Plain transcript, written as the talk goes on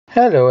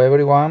Hello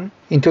everyone!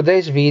 In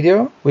today's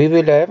video we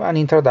will have an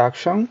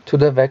introduction to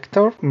the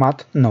vector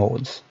math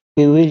nodes.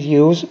 We will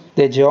use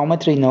the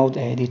geometry node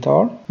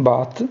editor,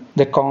 but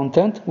the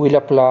content will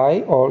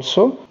apply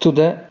also to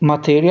the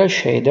material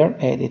shader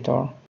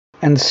editor.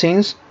 And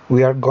since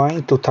we are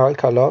going to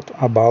talk a lot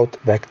about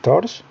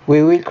vectors,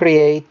 we will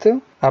create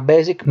a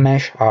basic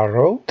mesh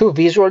arrow to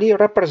visually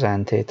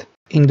represent it.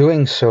 In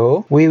doing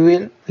so, we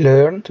will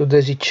learn to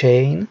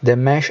daisy-chain the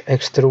mesh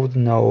extrude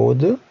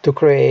node to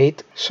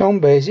create some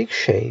basic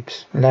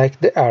shapes, like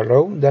the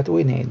arrow that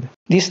we need.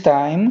 This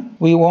time,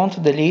 we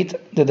won't delete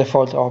the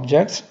default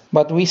objects,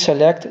 but we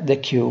select the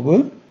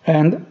cube,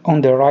 and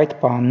on the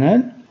right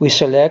panel, we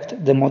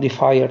select the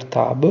modifier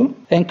tab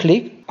and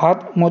click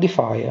Add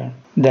Modifier.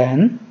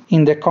 Then,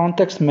 in the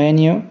context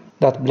menu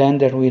that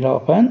Blender will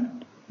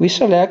open, we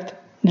select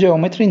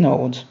Geometry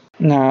Nodes.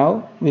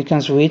 Now we can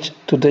switch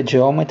to the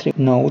Geometry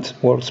Nodes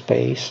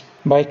workspace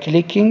by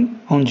clicking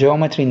on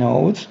Geometry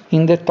Nodes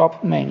in the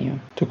top menu.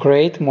 To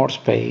create more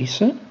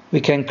space,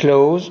 we can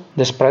close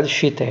the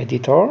spreadsheet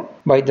editor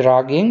by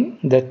dragging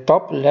the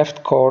top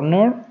left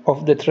corner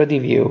of the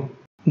 3D view.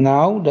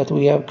 Now that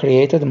we have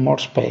created more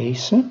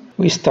space,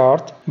 we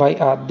start by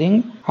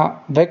adding a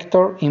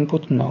vector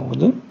input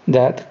node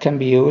that can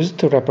be used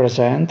to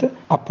represent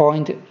a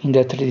point in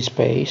the 3D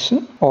space,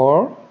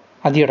 or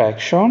a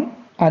direction,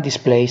 a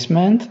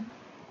displacement,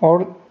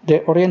 or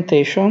the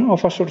orientation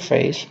of a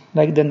surface,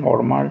 like the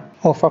normal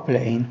of a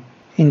plane.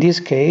 In this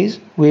case,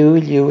 we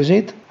will use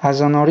it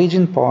as an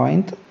origin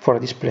point for a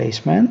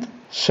displacement,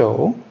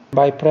 so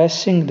by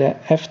pressing the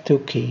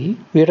F2 key,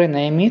 we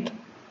rename it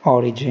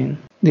origin.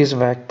 This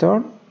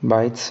vector,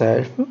 by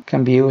itself,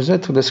 can be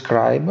used to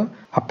describe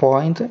a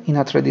point in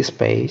a 3D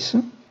space.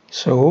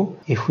 So,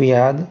 if we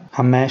add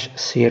a mesh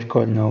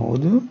circle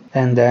node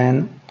and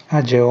then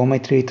a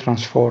geometry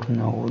transform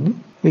node,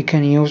 we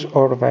can use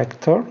our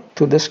vector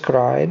to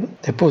describe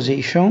the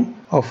position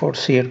of our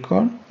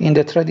circle in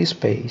the 3D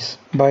space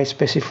by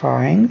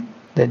specifying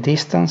the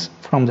distance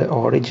from the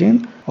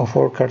origin of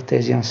our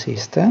Cartesian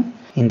system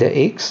in the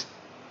x,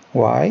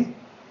 y,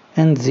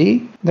 and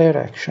z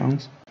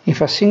directions.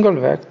 If a single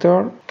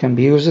vector can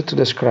be used to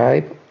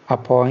describe a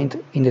point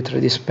in the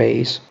 3D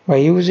space, by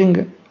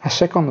using a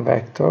second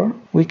vector,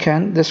 we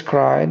can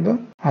describe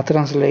a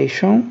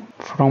translation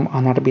from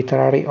an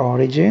arbitrary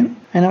origin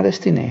and a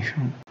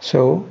destination.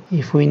 So,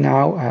 if we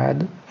now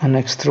add an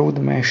extrude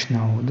mesh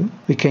node,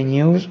 we can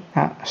use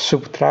a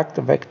subtract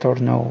vector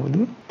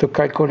node to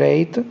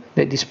calculate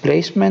the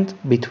displacement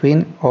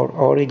between our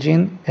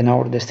origin and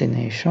our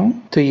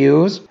destination to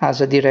use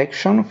as a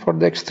direction for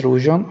the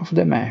extrusion of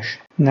the mesh.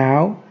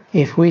 Now,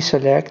 if we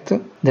select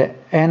the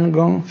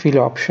n-gon fill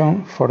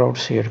option for our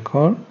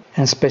circle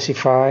and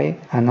specify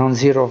a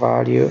non-zero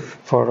value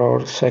for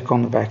our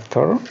second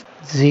vector,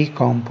 z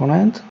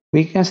component,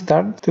 we can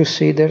start to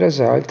see the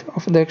result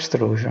of the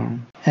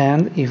extrusion.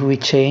 And if we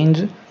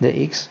change the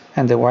x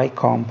and the y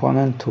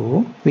component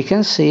too, we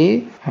can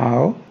see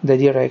how the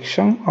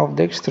direction of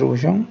the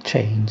extrusion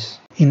changes.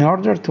 In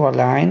order to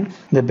align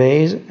the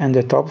base and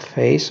the top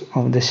face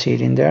of the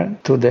cylinder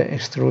to the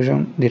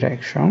extrusion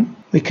direction,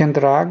 we can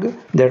drag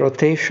the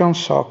rotation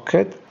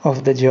socket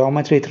of the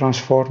geometry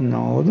transform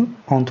node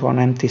onto an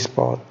empty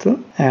spot,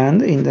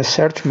 and in the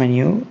search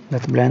menu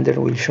that Blender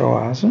will show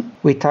us,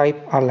 we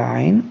type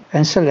align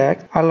and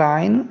select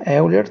align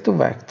Euler to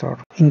vector.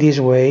 In this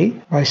way,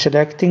 by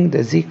selecting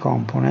the z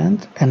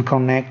component and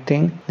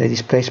connecting the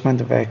displacement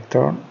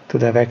vector to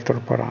the vector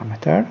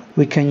parameter,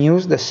 we can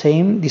use the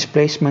same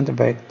displacement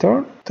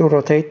vector to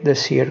rotate the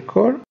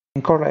circle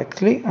and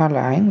correctly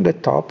align the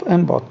top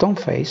and bottom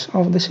face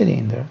of the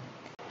cylinder.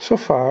 So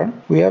far,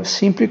 we have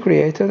simply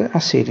created a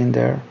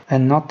cylinder,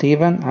 and not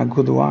even a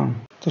good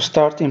one. To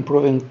start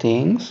improving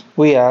things,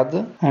 we add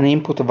an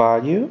input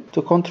value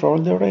to control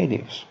the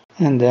radius,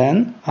 and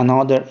then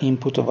another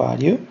input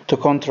value to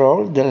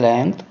control the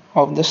length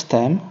of the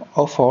stem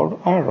of our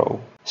arrow.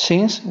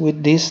 Since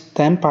with this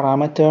stem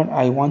parameter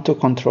I want to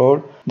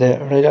control the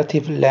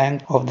relative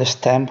length of the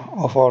stem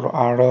of our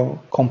arrow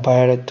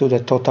compared to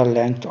the total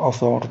length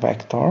of our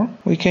vector,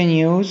 we can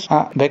use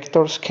a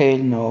vector scale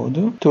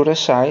node to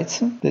resize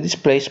the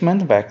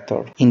displacement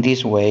vector. In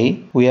this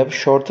way, we have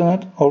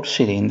shortened our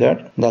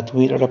cylinder that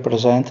will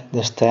represent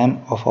the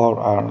stem of our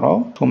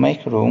arrow to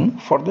make room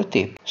for the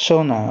tip.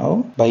 So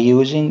now, by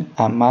using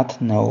a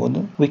math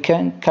node, we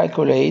can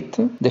calculate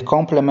the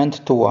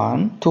complement to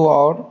 1 to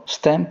our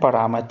stem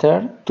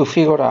parameter to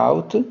figure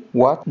out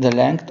what the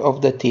length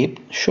of the tip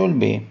should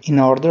be in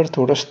order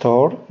to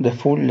restore the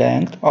full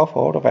length of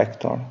our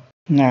vector.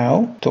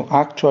 Now, to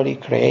actually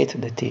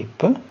create the tip,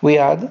 we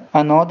add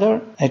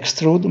another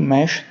extrude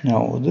mesh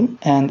node,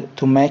 and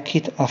to make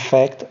it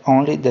affect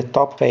only the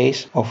top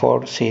face of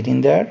our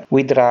cylinder,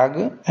 we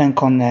drag and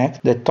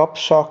connect the top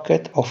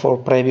socket of our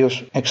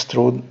previous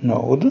extrude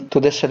node to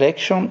the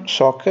selection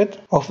socket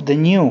of the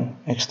new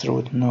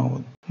extrude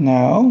node.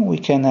 Now we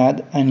can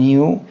add a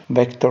new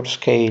vector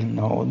scale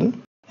node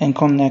and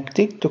connect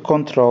it to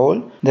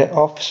control the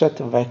offset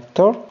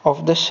vector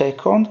of the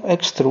second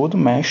extrude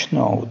mesh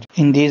node.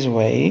 In this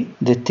way,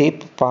 the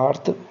tip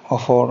part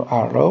of our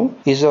arrow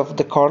is of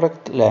the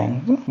correct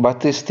length,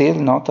 but is still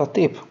not a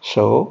tip.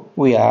 So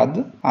we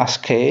add a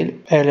scale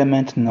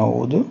element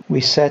node,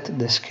 we set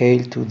the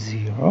scale to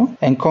 0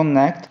 and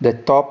connect the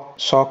top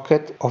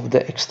socket of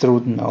the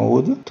extrude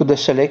node to the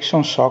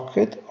selection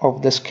socket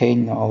of the scale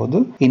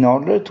node in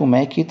order to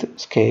make it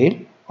scale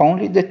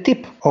only the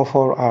tip of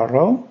our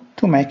arrow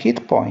to make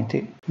it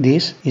pointy.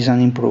 This is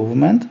an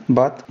improvement,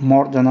 but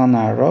more than an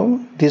arrow,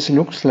 this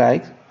looks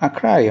like a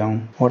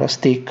crayon or a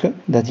stick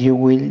that you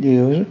will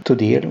use to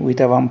deal with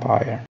a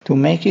vampire. To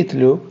make it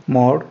look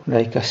more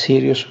like a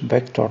serious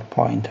vector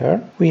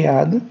pointer, we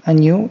add a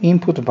new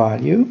input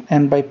value,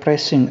 and by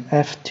pressing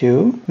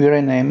F2 we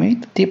rename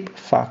it tip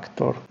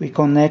factor. We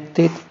connect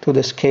it to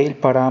the scale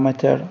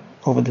parameter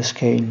of the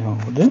scale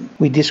node.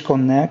 We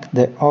disconnect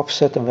the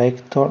offset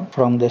vector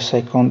from the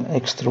second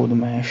extrude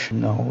mesh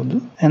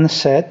node and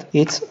set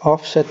its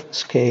offset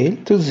scale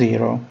to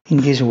 0. In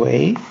this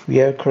way, we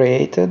have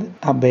created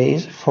a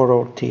base for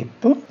our tip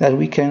that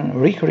we can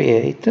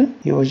recreate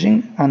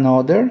using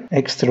another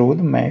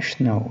extrude mesh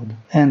node.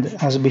 And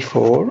as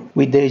before,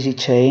 we daisy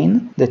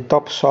chain the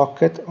top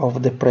socket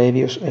of the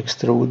previous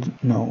extrude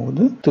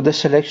node to the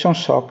selection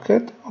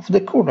socket of the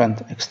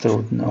current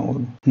extrude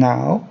node.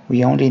 Now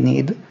we only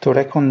need to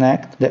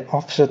reconnect the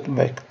offset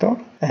vector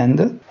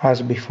and,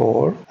 as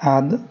before,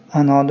 add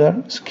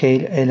another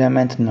scale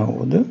element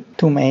node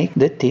to make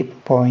the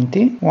tip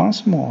pointy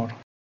once more.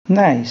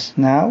 Nice!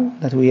 Now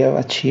that we have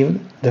achieved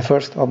the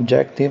first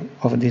objective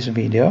of this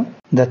video,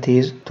 that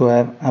is to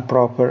have a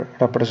proper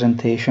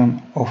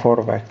representation of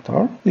our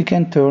vector, we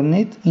can turn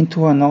it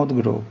into a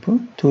node group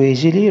to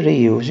easily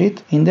reuse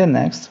it in the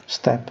next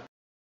step.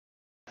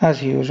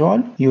 As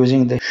usual,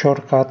 using the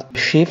shortcut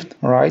Shift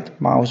right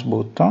mouse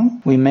button,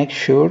 we make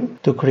sure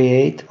to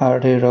create a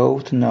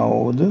reroute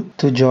node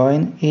to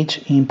join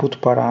each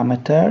input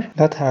parameter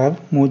that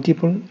have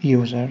multiple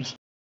users.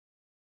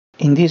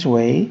 In this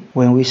way,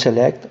 when we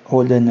select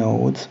all the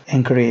nodes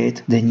and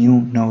create the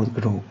new node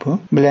group,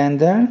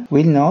 Blender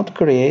will not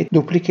create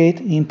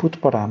duplicate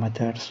input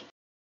parameters.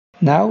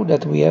 Now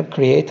that we have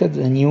created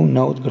the new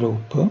node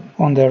group,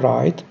 on the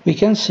right we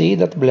can see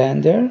that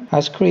Blender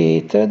has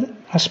created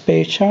a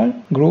special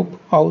group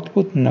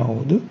output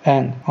node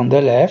and on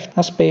the left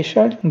a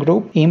special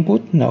group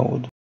input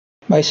node.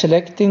 By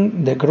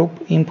selecting the group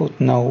input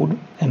node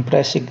and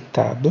pressing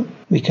Tab,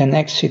 we can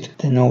exit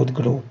the node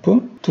group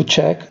to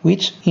check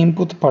which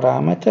input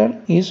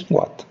parameter is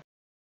what.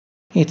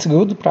 It's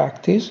good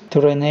practice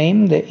to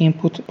rename the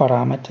input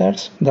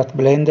parameters that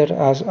Blender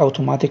has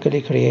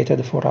automatically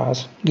created for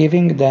us,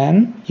 giving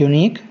them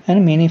unique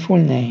and meaningful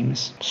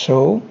names.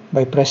 So,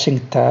 by pressing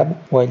Tab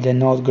while the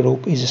node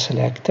group is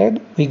selected,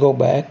 we go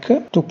back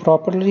to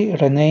properly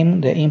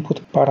rename the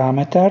input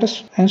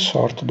parameters and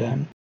sort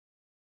them.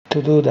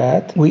 To do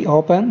that, we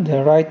open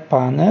the right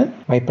panel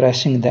by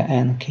pressing the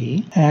N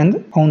key,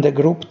 and on the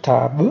Group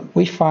tab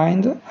we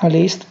find a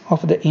list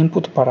of the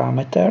input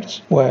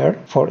parameters where,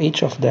 for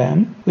each of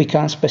them, we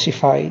can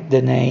specify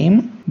the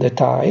name, the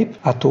type,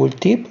 a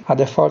tooltip, a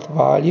default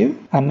value,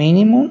 a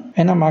minimum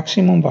and a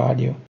maximum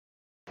value.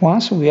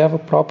 Once we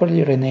have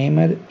properly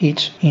renamed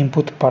each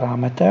input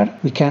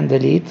parameter, we can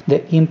delete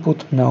the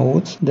input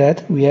nodes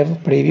that we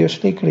have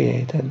previously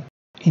created.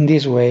 In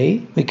this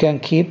way, we can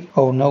keep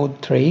our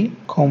node tree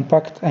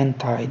compact and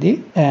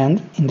tidy,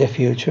 and in the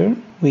future,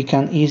 we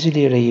can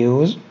easily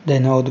reuse the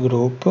node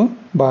group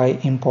by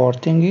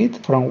importing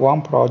it from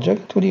one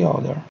project to the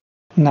other.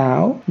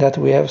 Now that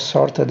we have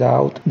sorted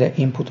out the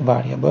input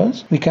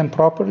variables, we can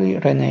properly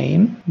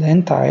rename the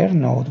entire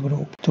node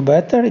group. To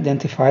better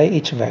identify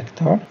each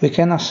vector, we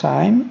can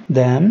assign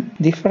them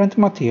different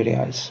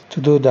materials.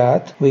 To do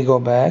that, we go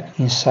back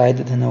inside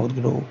the node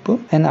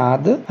group and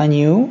add a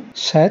new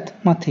set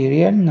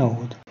material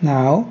node.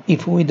 Now,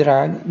 if we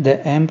drag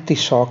the empty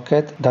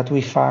socket that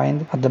we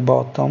find at the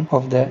bottom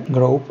of the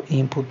group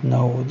input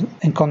node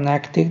and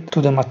connect it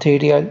to the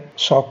material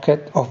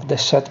socket of the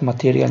set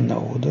material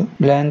node,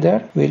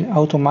 Blender will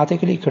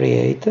automatically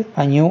create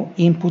a new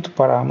input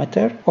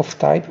parameter of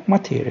type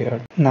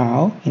material.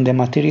 Now, in the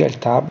material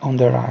tab on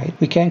the right,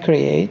 we can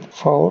create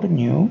 4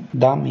 new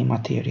dummy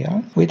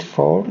materials with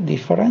 4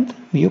 different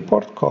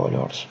viewport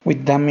colors.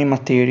 With dummy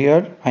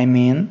material, I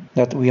mean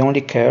that we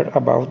only care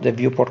about the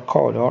viewport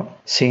color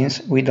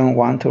since we don't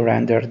want to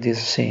render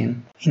this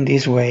scene. In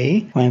this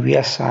way, when we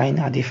assign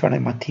a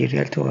different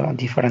material to a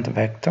different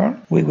vector,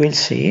 we will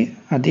see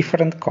a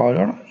different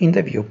color in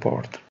the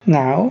viewport.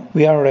 Now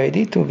we are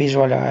ready to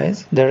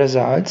visualize the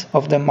results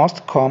of the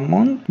most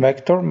common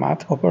vector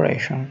math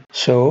operation.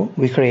 So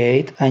we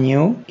create a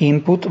new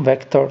input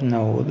vector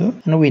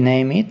node and we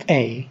name it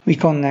A. We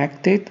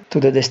connect it to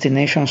the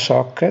destination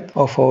socket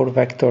of our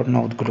vector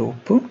node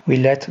group. We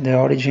let the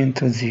origin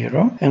to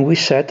 0 and we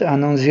set a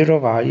non-zero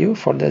value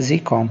for the Z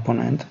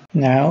component.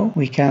 Now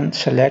we can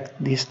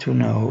select these two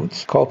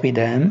nodes, copy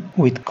them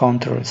with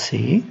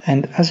Ctrl+C,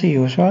 and as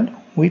usual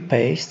we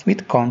paste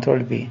with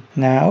Ctrl V.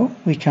 Now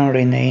we can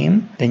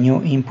rename the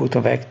new input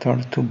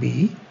vector to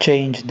B,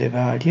 change the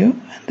value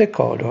and the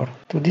color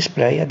to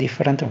display a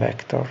different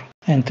vector.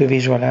 And to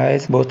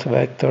visualize both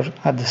vectors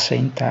at the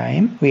same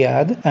time, we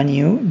add a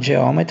new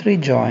geometry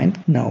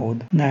joint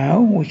node. Now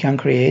we can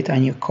create a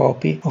new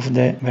copy of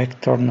the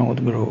vector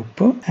node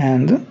group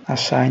and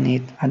assign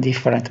it a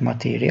different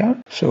material.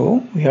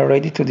 So we are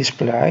ready to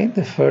display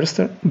the first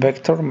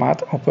vector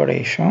math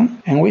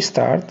operation, and we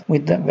start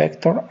with the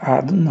vector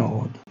add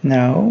node.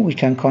 Now we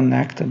can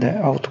connect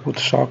the output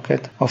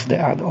socket of the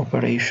add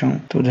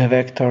operation to the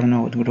vector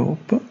node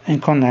group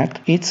and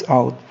connect its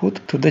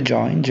output to the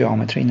join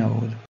geometry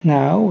node.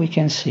 Now we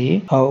can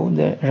see how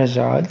the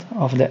result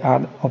of the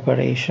add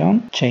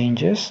operation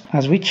changes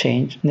as we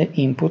change the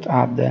input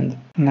addend.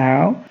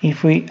 Now,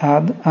 if we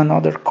add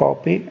another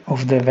copy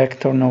of the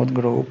vector node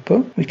group,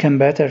 we can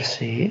better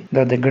see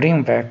that the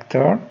green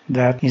vector,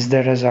 that is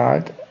the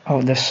result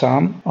of the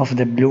sum of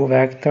the blue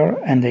vector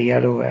and the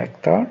yellow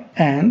vector,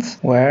 ends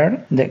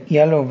where the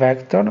yellow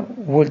vector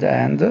would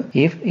end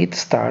if it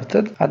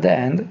started at the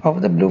end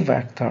of the blue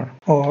vector.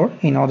 Or,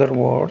 in other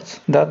words,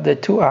 that the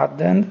two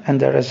addend and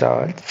the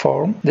result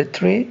form the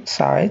three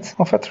sides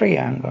of a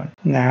triangle.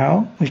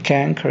 Now we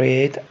can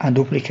create a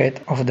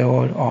duplicate of the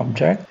whole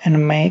object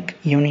and make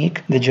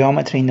unique the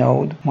geometry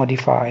node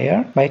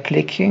modifier by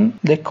clicking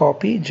the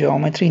copy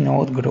geometry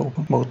node group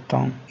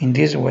button. In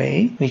this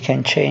way we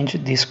can change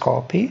this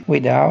copy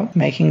without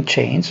making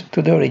change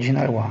to the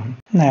original one.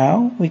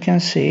 Now we can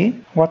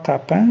see what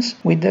happens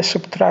with the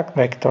subtract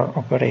vector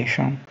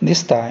operation.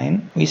 This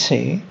time we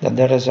see that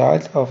the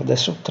result of the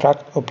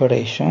subtract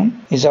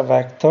operation is a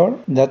vector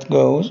that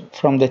goes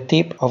from the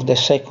tip of the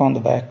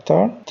second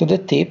vector to the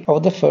tip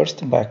of the first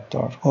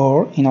vector.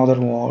 Or, in other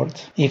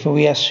words, if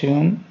we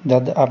assume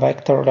that a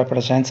vector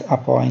represents a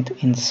point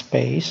in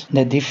space,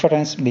 the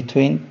difference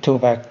between two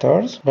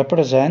vectors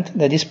represents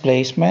the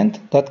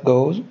displacement that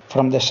goes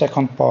from the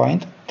second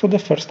point to the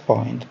first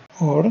point.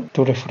 Or,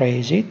 to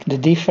rephrase it, the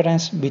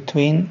difference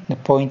between the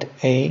point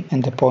A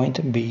and the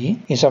point B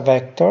is a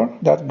vector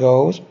that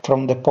goes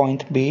from the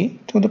point B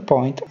to the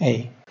point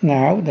A.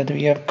 Now that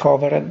we have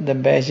covered the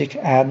basic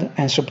add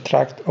and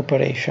subtract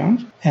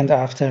operations, and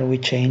after we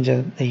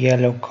changed the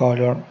yellow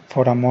color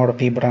for a more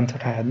vibrant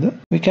red,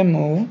 we can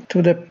move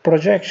to the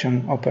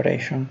projection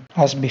operation.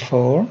 As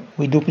before,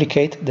 we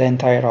duplicate the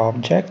entire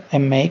object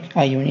and make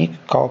a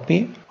unique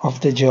copy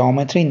of the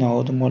geometry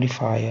node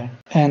modifier.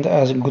 And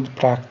as good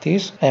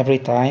practice, every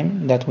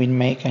time that we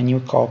make a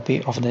new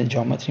copy of the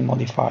geometry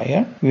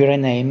modifier, we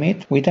rename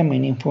it with a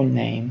meaningful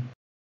name.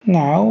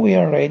 Now we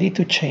are ready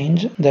to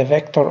change the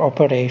vector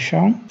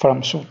operation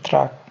from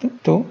subtract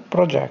to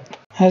project.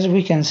 As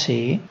we can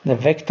see, the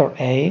vector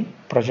A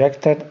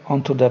projected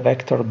onto the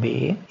vector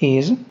B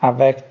is a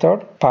vector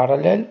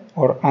parallel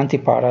or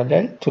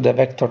antiparallel to the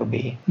vector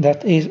B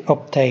that is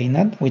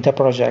obtained with a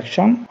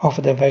projection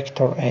of the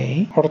vector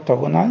A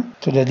orthogonal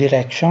to the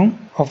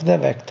direction of the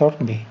vector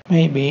B.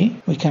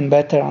 Maybe we can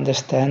better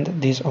understand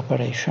this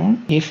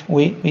operation if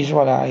we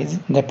visualize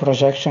the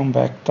projection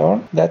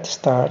vector that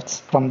starts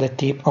from the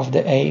tip of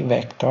the A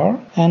vector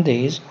and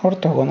is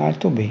orthogonal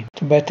to B.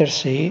 To better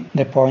see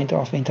the point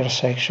of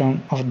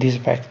intersection of these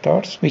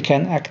vectors, we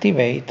can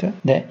activate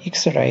the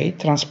X-ray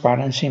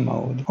transparency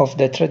mode of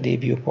the 3D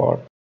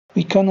viewport.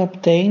 We can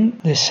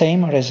obtain the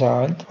same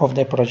result of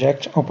the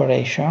project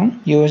operation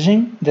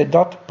using the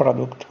dot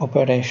product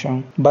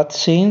operation, but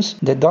since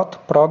the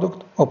dot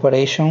product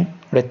operation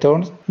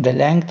returns the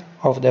length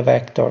of the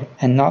vector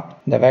and not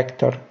the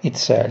vector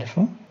itself,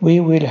 we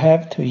will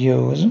have to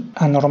use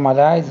a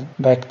normalized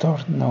vector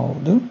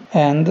node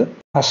and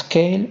a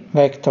scale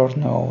vector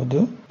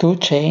node to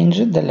change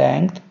the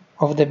length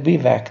of the B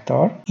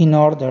vector in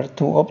order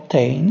to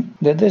obtain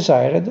the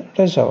desired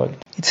result.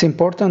 It's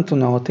important to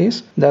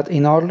notice that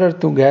in order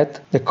to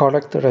get the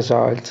correct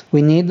result,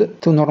 we need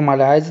to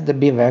normalize the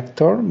B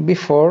vector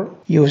before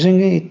using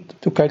it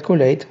to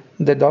calculate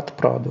the dot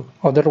product.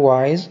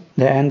 Otherwise,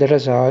 the end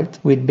result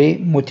will be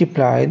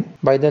multiplied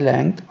by the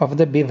length of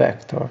the B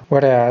vector,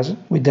 whereas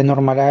with the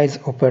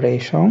normalized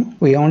operation,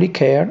 we only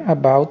care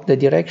about the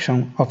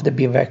direction of the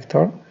B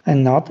vector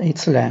and not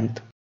its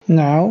length.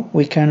 Now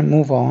we can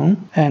move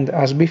on, and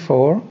as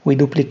before, we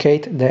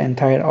duplicate the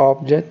entire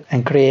object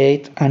and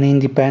create an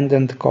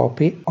independent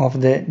copy of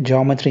the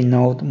geometry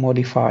node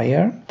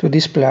modifier to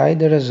display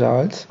the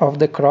results of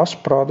the cross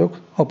product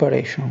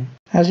operation.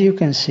 As you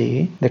can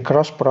see, the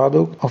cross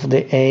product of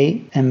the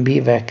A and B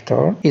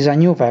vector is a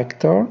new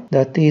vector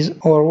that is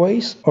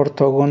always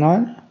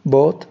orthogonal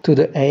both to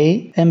the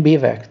A and B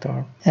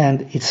vector,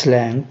 and its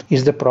length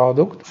is the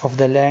product of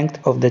the length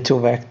of the two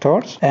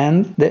vectors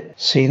and the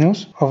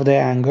sinus of the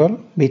angle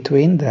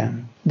between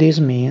them. This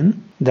means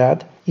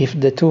that if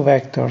the two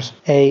vectors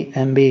A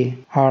and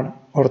B are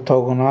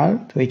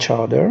orthogonal to each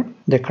other,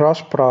 the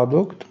cross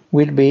product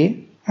will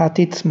be at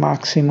its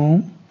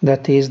maximum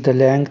that is the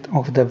length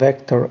of the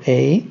vector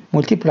A,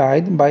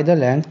 multiplied by the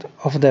length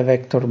of the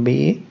vector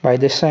B by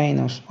the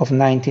sinus of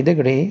 90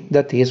 degrees,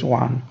 that is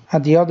 1.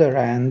 At the other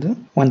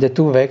end, when the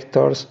two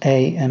vectors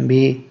A and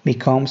B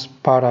becomes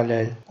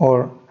parallel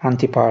or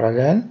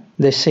antiparallel,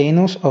 the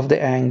sinus of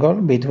the angle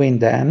between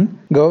them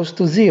goes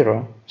to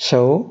 0,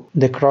 so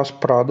the cross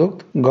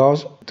product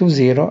goes to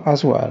 0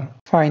 as well.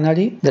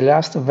 Finally, the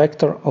last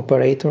vector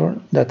operator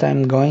that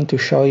I'm going to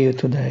show you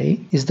today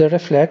is the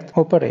reflect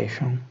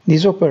operation.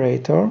 This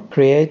operator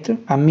creates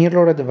a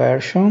mirrored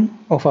version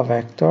of a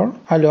vector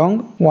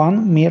along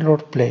one mirror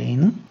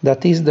plane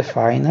that is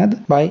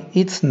defined by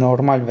its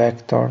normal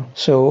vector.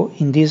 So,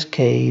 in this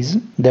case,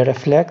 the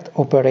reflect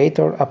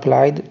operator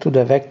applied to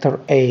the vector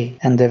A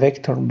and the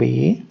vector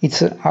B,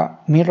 it's a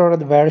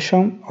mirrored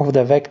version of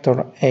the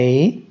vector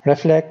A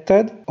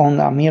reflected on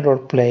a mirror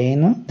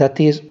plane that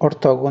is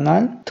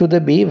orthogonal to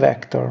the B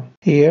vector.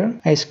 Here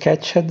I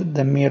sketched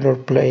the mirror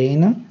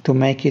plane to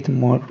make it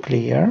more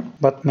clear,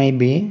 but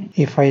maybe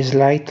if I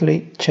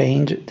slightly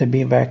change the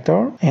B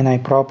vector and I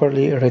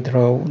properly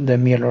redraw the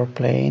mirror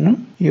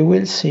plane, you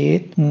will see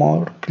it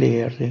more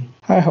clearly.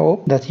 I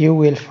hope that you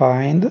will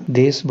find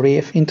this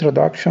brief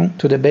introduction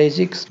to the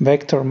basics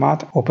vector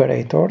math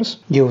operators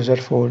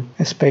useful,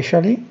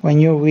 especially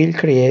when you will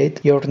create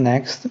your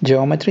next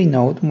geometry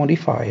node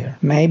modifier.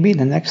 Maybe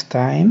the next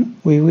time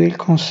we will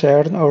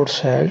concern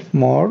ourselves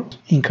more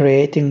in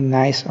creating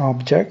nice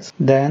objects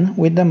than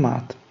with the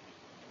math.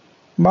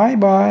 Bye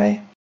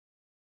bye!